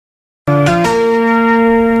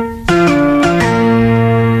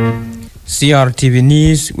CRTV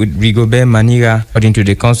News with Rigobert Maniga. According to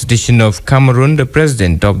the Constitution of Cameroon, the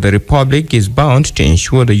President of the Republic is bound to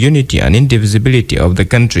ensure the unity and indivisibility of the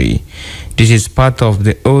country. This is part of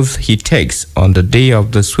the oath he takes on the day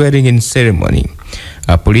of the swearing-in ceremony.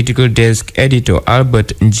 A political desk editor,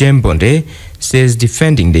 Albert Njie Mbonde, says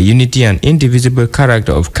defending the unity and indivisible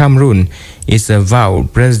character of Cameroon is a vow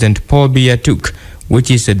President Biya took, which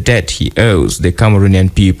is a debt he owes the Cameroonian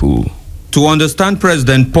people. To understand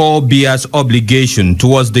President Biya's obligation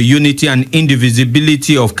towards the unity and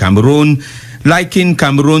indivisibility of Cameroon, liken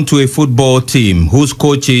Cameroon to a football team whose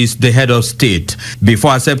coach is the head of state.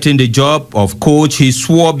 Before accepting the job of coach, he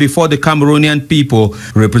swore before the Cameroonian people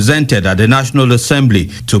represented at the National Assembly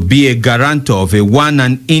to be a guarantor of a one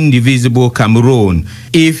and indivisible Cameroon.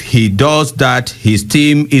 If he does that, his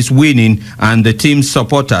team is winning, and the team's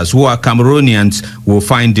supporters, who are Cameroonians, will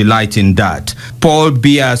find delight in that.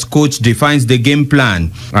 Biya's coach defines the game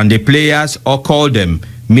plan, and the players, or call them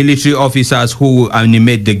military officers, who will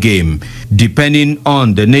animate the game. Depending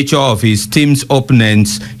on the nature of his team's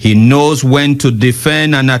opponents, he knows when to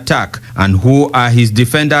defend and attack, and who are his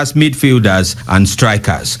defenders, midfielders, and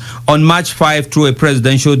strikers. On March 5, through a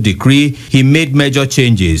presidential decree, he made major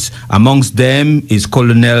changes. Amongst them is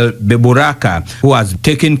Colonel Beburaka, who has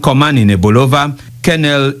taken command in Ebolova,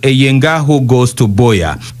 Colonel Eyenga, who goes to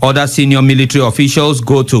Boya. Other senior military officials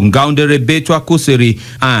go to Ngaoundere, Betwa, Kuseri,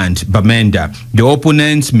 and Bamenda. The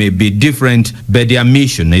opponents may be different, but their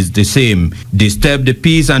mission is the same: disturb the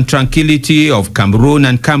peace and tranquility of Cameroon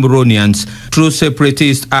and Cameroonians through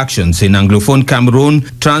separatist actions in Anglophone Cameroon,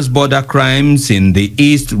 trans-border crimes in the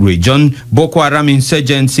East region, Boko Haram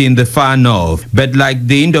insurgency in the far north. But like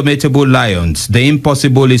the indomitable lions, the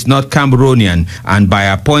impossible is not Cameroonian, and by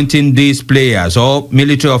appointing these players or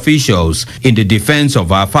military officials in the defense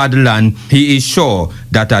of our fatherland, he is sure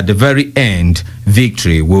that at the very end,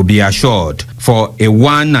 victory will be assured. For a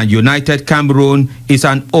one and united Cameroon is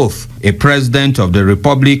an oath a president of the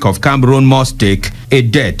Republic of Cameroon must take, a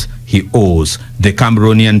debt he owes the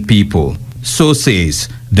Cameroonian people. So says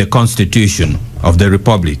the Constitution of the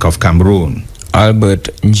Republic of Cameroon. Albert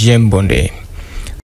Njie Mbonde.